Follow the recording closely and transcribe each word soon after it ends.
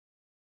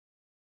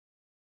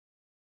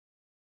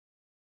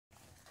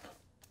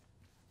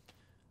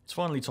It's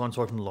finally time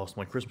to open the last of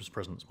my Christmas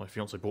presents. My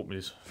fiance bought me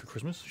this for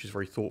Christmas. She's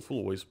very thoughtful,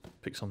 always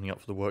picks something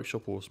up for the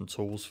workshop or some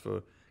tools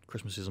for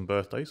Christmases and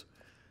birthdays.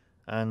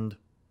 And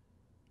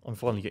I'm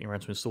finally getting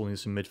around to installing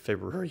this in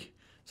mid-February,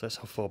 so that's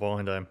how far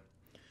behind I am.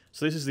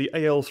 So this is the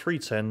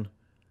AL310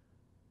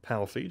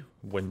 power feed,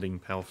 wending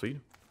power feed,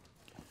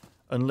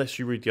 unless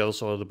you read the other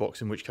side of the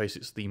box, in which case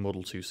it's the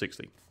Model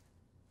 260.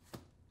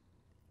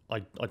 I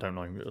don't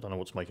know. I don't know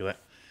what to make of that.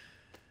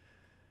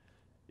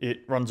 It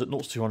runs at 0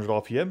 to 200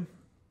 RPM,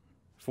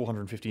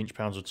 450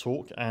 inch-pounds of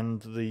torque, and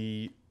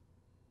the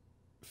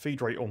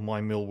feed rate on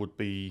my mill would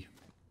be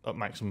at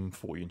maximum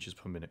 40 inches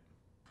per minute.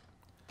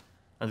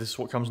 And this is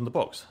what comes in the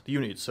box. The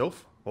unit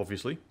itself,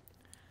 obviously,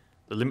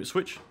 the limit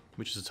switch,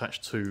 which is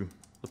attached to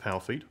the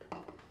power feed,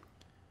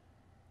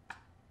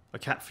 a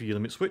cap for your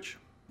limit switch,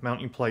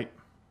 mounting plate,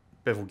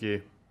 bevel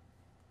gear.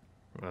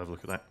 We'll have a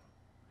look at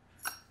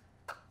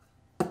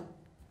that.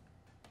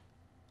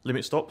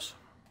 Limit stops,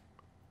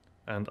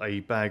 and a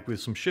bag with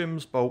some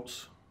shims,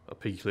 bolts, a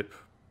P-clip,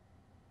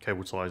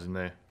 cable ties in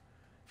there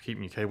for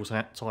keeping your cables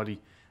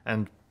tidy.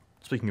 And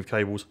speaking of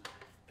cables,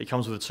 it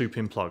comes with a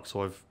 2-pin plug,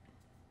 so I've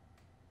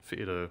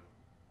fitted a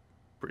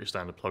British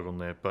standard plug on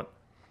there, but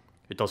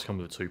it does come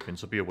with a 2-pin,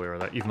 so be aware of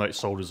that, even though it's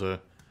sold as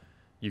a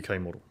UK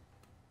model.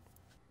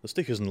 The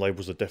stickers and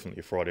labels are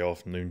definitely a Friday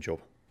afternoon job,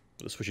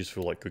 but the switches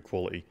feel like good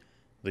quality.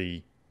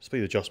 The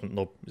speed adjustment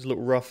knob is a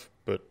little rough,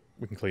 but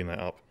we can clean that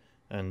up,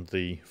 and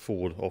the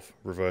forward off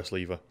reverse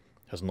lever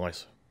has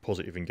nice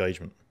positive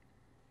engagement.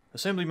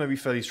 Assembly may be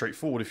fairly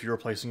straightforward if you're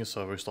replacing a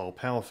servo style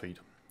power feed.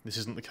 This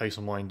isn't the case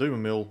on my Induma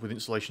mill, with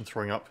installation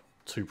throwing up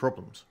 2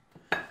 problems.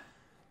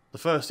 The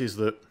first is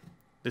that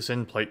this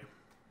end plate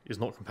is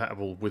not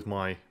compatible with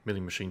my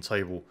milling machine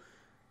table.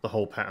 The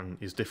whole pattern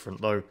is different,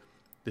 though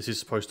this is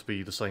supposed to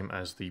be the same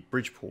as the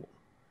Bridgeport.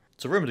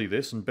 To remedy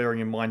this, and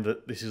bearing in mind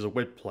that this is a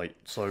wet plate,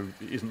 so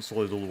it isn't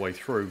solid all the way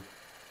through,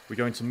 we're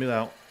going to mill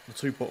out the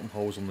 2 bottom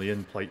holes on the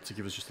end plate to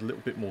give us just a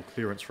little bit more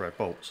clearance for our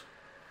bolts.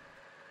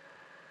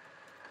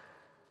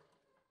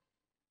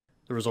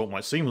 The result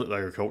might seem a little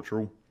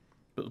agricultural,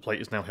 but the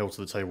plate is now held to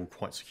the table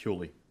quite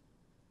securely.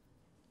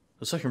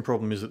 The second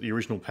problem is that the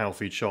original power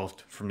feed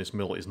shaft from this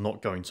mill is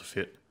not going to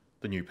fit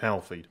the new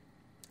power feed.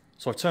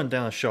 So I've turned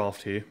down a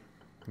shaft here,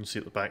 you can see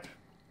at the back.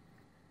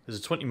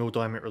 There's a 20mm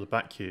diameter at the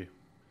back here,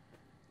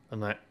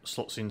 and that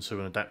slots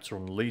into an adapter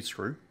on the lead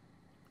screw.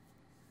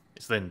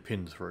 It's then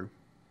pinned through.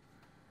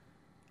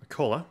 A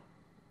collar,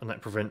 and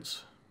that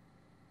prevents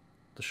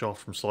the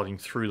shaft from sliding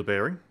through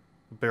the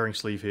bearing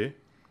sleeve here.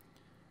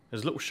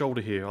 There's a little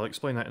shoulder here, I'll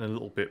explain that in a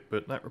little bit,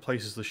 but that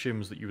replaces the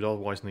shims that you would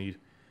otherwise need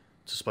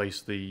to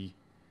space the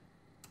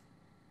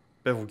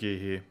bevel gear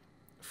here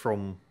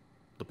from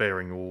the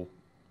bearing, or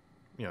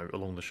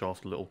along the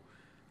shaft a little.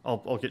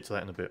 I'll get to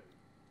that in a bit.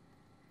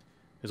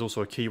 There's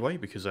also a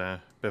keyway because our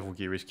bevel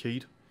gear is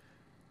keyed,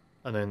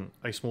 and then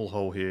a small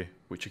hole here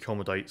which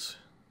accommodates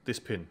this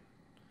pin,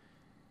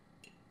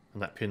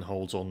 and that pin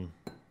holds on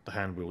the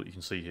hand wheel that you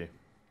can see here.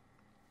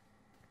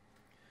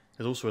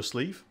 There's also a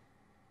sleeve,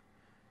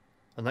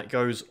 and that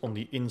goes on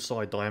the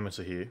inside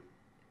diameter here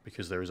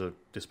because there is a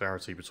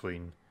disparity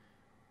between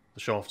the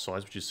shaft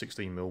size, which is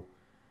 16mm,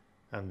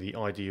 and the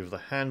ID of the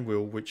hand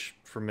wheel, which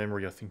from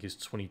memory I think is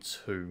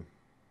 22.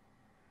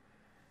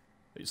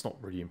 It's not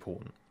really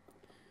important.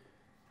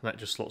 And that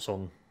just slots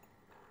on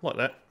like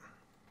that,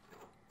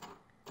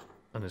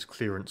 and there's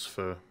clearance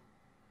for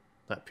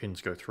that pin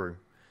to go through.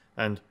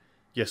 And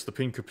yes, the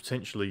pin could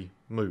potentially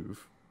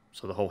move,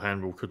 so the whole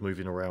hand wheel could move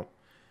in or out,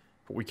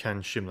 but we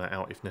can shim that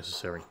out if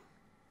necessary.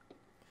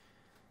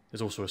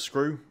 There's also a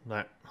screw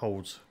that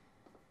holds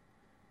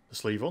the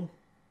sleeve on,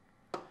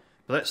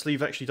 but that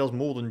sleeve actually does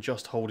more than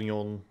just holding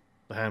on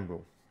the hand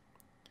wheel.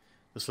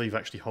 The sleeve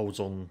actually holds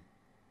on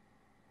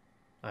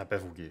our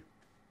bevel gear.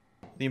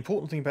 The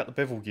important thing about the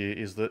bevel gear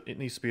is that it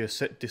needs to be a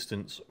set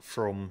distance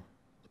from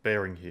the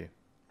bearing here.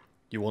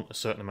 You want a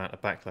certain amount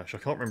of backlash. I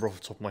can't remember off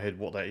the top of my head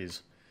what that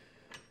is.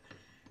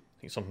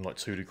 I think something like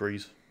 2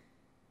 degrees.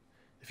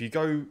 If you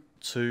go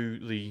to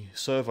the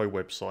servo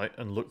website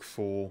and look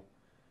for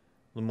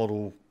the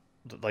model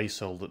that they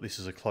sell that this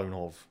is a clone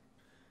of,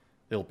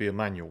 there'll be a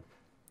manual.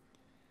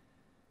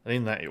 And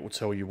in that it will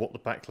tell you what the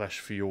backlash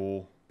for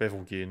your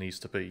bevel gear needs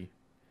to be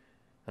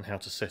and how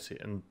to set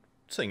it. And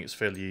setting it's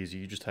fairly easy.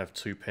 You just have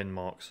 2 pen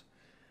marks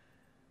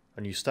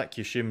and you stack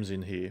your shims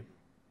in here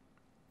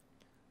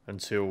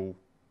until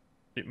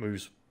it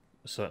moves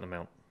a certain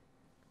amount.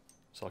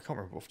 So I can't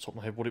remember off the top of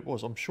my head what it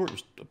was. I'm sure it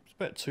was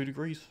about 2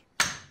 degrees,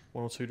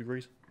 1 or 2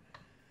 degrees.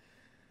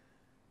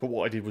 But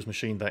what I did was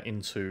machine that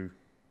into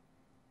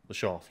the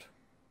shaft.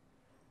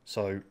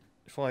 So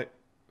if I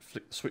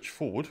flick the switch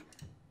forward,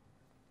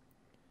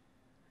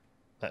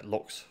 that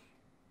locks.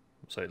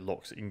 So it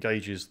locks. It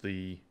engages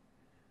the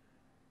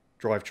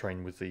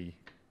drivetrain with the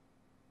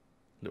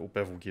little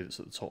bevel gear that's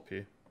at the top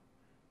here,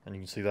 and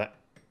you can see that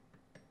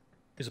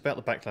is about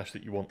the backlash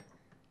that you want.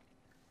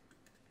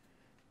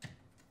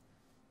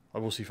 I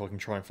will see if I can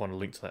try and find a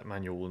link to that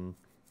manual and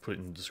put it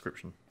in the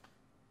description.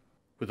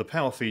 With the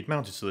power feed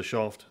mounted to the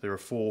shaft, there are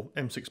 4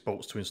 M6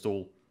 bolts to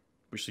install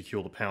which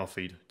secure the power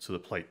feed to the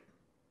plate.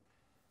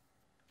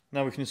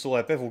 Now we can install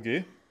our bevel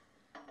gear.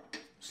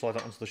 Slide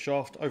that onto the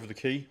shaft, over the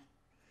key,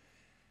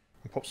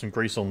 and pop some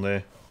grease on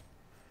there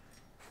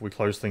before we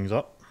close things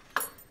up.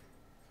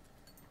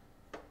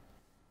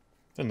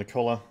 Then the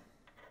collar,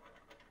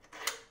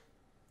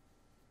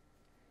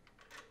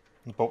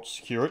 and the bolt to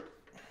secure it.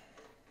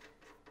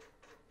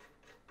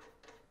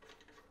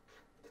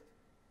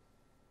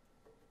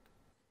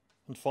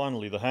 And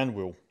finally the hand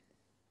wheel.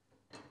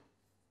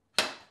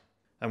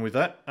 And with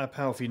that, our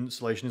power feed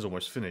installation is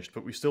almost finished,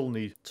 but we still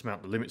need to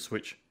mount the limit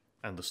switch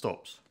and the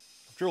stops.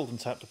 I've drilled and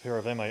tapped a pair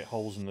of M8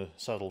 holes in the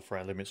saddle for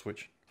our limit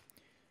switch.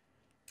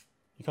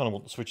 You kind of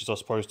want the switches, I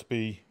suppose, to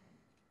be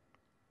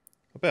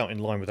about in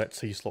line with that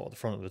T-slot at the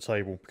front of the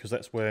table, because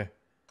that's where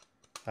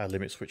our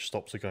limit switch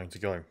stops are going to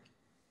go.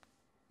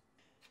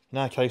 In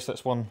our case,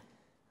 that's one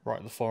right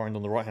at the far end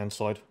on the right hand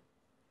side.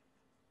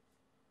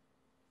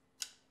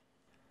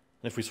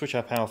 And if we switch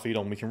our power feed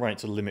on, we can run it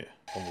to the limit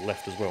on the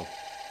left as well.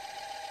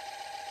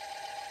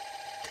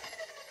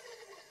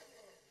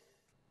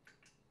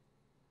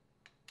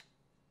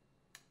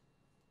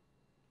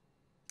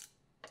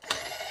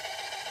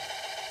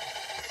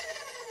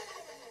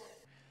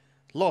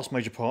 The last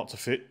major part to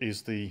fit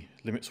is the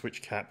limit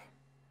switch cap.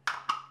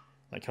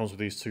 That comes with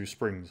these two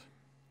springs.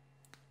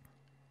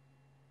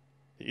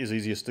 It is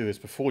easiest to do this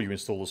before you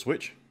install the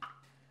switch, but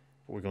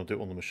we're going to do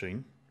it on the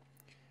machine.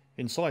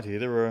 Inside here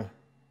there are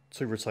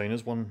two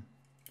retainers, one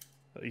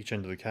at each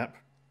end of the cap,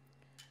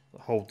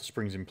 that hold the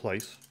springs in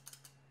place,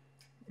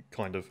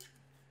 kind of,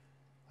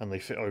 and they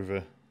fit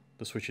over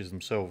the switches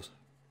themselves.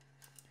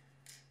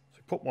 So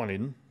we pop one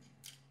in.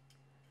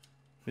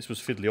 This was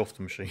fiddly off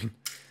the machine.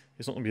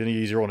 It's not going to be any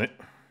easier on it.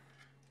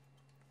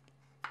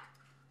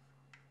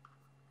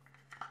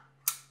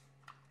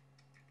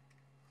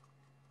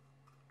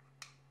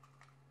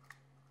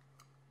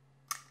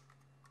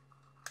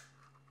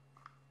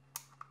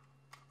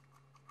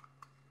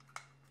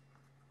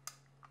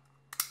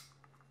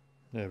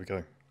 There we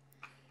go.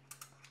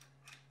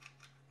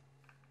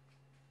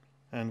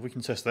 And we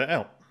can test that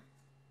out.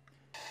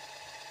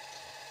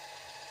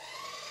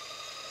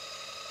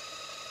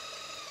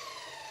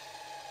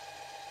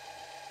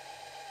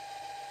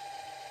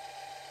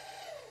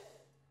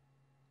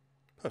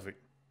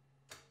 Perfect.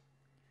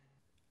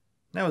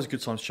 Now is a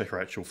good time to check our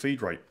actual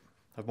feed rate.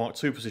 I've marked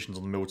two positions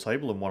on the mill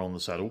table and one on the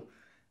saddle,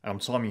 and I'm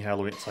timing how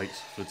long it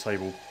takes for the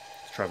table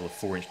to travel a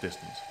 4-inch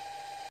distance.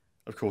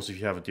 Of course, if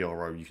you have a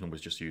DRO, you can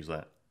always just use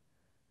that.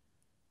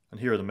 And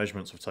here are the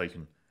measurements I've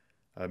taken.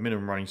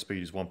 Minimum running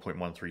speed is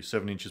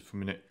 1.137 inches per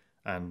minute,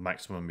 and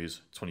maximum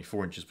is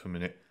 24 inches per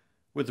minute,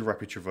 with the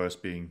rapid traverse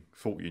being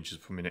 40 inches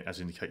per minute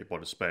as indicated by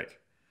the spec.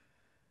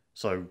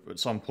 So at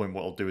some point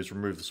what I'll do is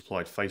remove the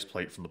supplied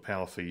faceplate from the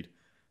power feed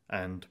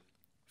and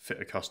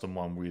fit a custom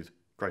one with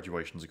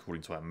graduations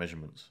according to our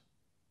measurements.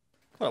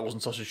 Well, that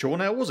wasn't such a chore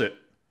now, was it?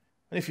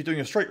 And if you're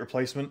doing a straight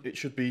replacement, it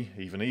should be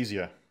even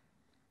easier.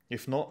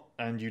 If not,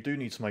 and you do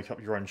need to make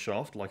up your own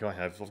shaft, like I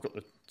have, I've got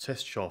the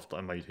test shaft that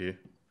I made here.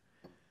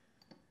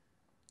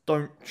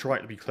 Don't try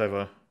to be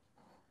clever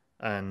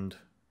and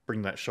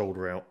bring that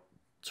shoulder out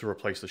to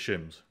replace the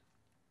shims.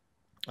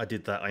 I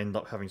did that, I ended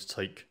up having to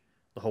take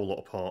the whole lot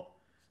apart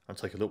and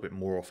take a little bit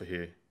more off of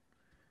here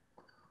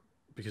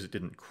because it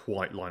didn't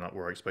quite line up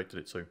where I expected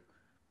it to.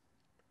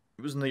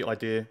 It was a neat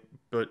idea,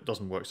 but it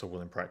doesn't work so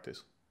well in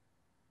practice.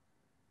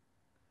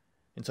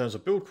 In terms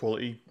of build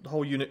quality, the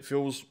whole unit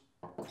feels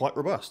quite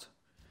robust.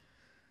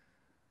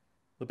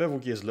 The bevel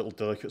gear is a little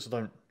delicate, so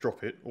don't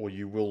drop it or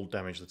you will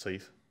damage the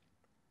teeth.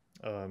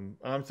 And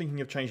I'm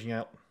thinking of changing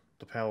out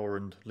the power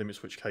and limit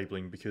switch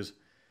cabling because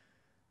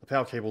the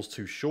power cable's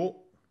too short,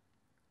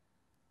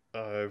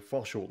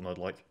 far shorter than I'd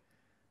like,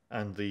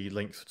 and the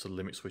length to the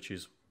limit switch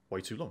is way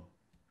too long.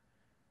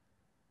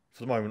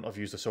 For the moment I've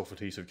used a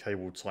self-adhesive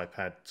cable tie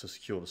pad to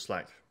secure the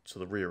slack to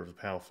the rear of the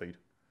power feed.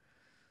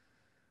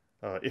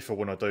 If or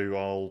when I do,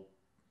 I'll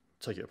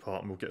take it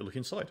apart and we'll get a look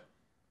inside.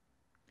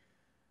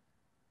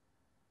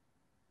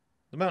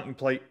 The mounting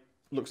plate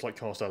looks like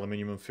cast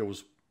aluminium and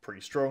feels pretty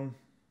strong.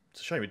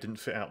 It's a shame it didn't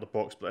fit out the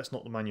box, but that's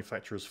not the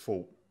manufacturer's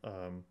fault,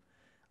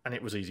 and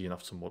it was easy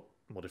enough to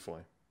modify.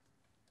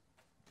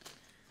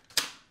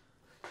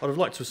 I'd have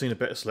liked to have seen a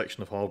better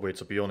selection of hardware,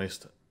 to be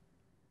honest.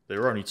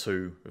 There are only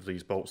two of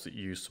these bolts that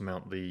you use to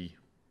mount the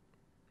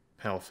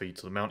power feed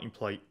to the mounting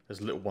plate.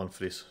 There's a little one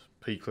for this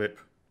P-clip.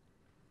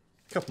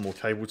 A couple more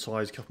cable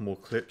ties, a couple more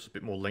clips, a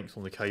bit more length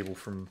on the cable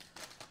from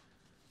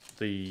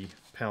the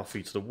power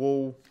feed to the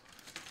wall.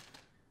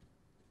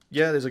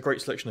 Yeah, there's a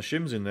great selection of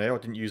shims in there. I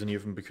didn't use any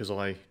of them because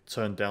I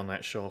turned down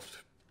that shaft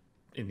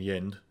in the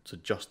end to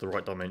just the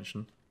right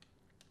dimension.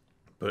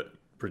 But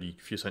pretty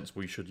if you're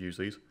sensible, you should use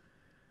these.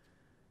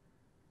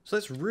 So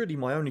that's really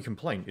my only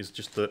complaint, is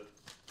just that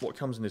what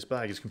comes in this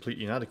bag is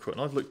completely inadequate.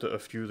 And I've looked at a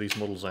few of these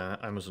models on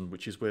Amazon,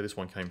 which is where this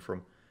one came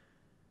from.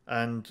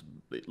 And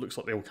it looks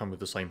like they all come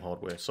with the same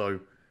hardware. So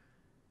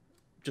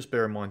just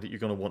bear in mind that you're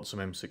going to want some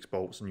M6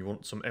 bolts and you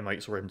want some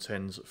M8s or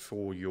M10s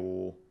for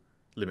your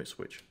limit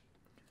switch.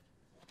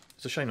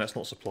 It's a shame that's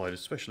not supplied,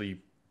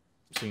 especially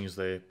seeing as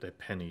they're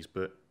pennies,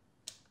 but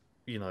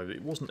you know,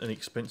 it wasn't an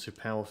expensive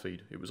power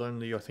feed. It was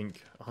only, I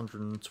think,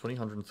 120,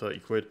 130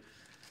 quid.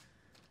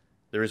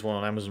 There is one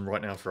on Amazon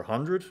right now for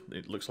 100.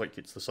 It looks like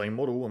it's the same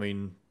model. I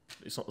mean,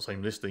 it's not the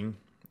same listing.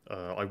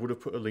 I would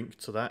have put a link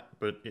to that,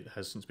 but it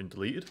has since been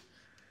deleted.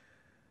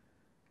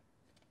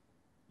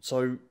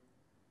 So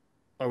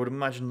I would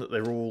imagine that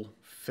they're all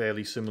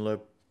fairly similar,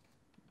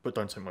 but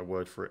don't take my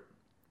word for it.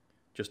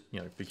 Just, you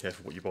know, be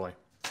careful what you buy.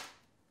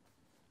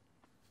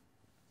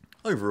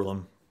 Overall,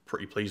 I'm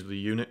pretty pleased with the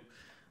unit.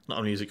 Not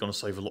only is it going to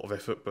save a lot of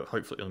effort, but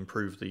hopefully it'll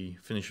improve the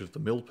finish of the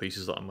mill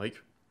pieces that I make.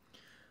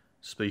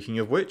 Speaking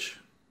of which,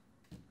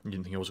 I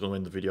didn't think I was going to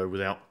end the video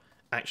without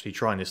actually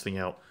trying this thing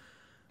out.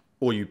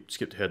 Or you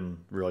skipped ahead and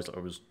realised that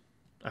I was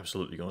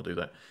absolutely going to do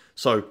that.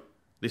 So,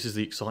 this is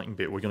the exciting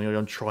bit. We're going to go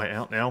and try it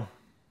out now.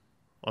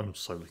 I'm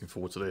so looking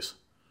forward to this.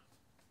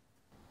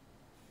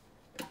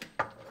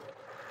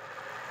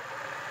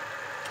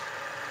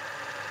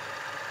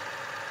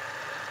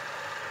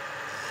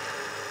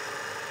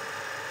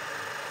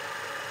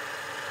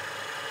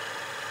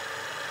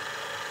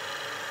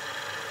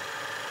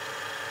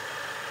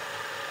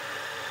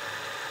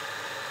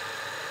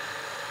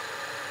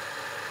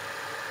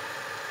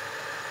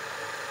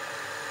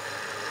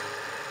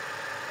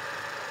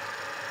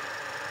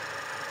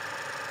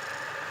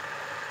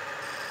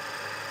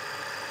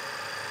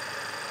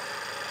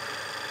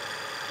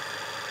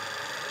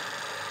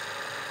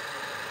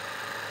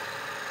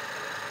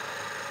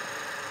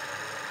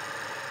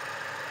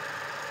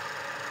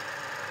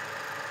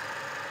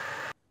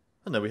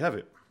 And there we have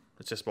it.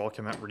 The test bar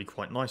came out really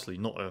quite nicely.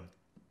 Not a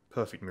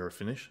perfect mirror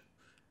finish,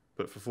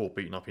 but for 4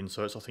 beaten up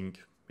inserts I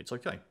think it's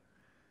okay.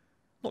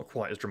 Not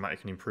quite as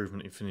dramatic an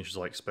improvement in finish as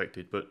I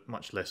expected, but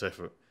much less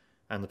effort,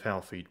 and the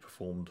power feed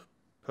performed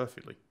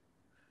perfectly.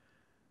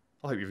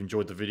 I hope you've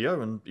enjoyed the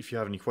video, and if you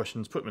have any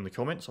questions, put them in the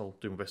comments. I'll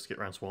do my best to get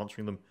around to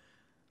answering them.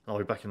 I'll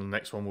be back in the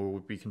next one where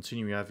we'll be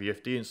continuing our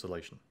VFD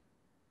installation.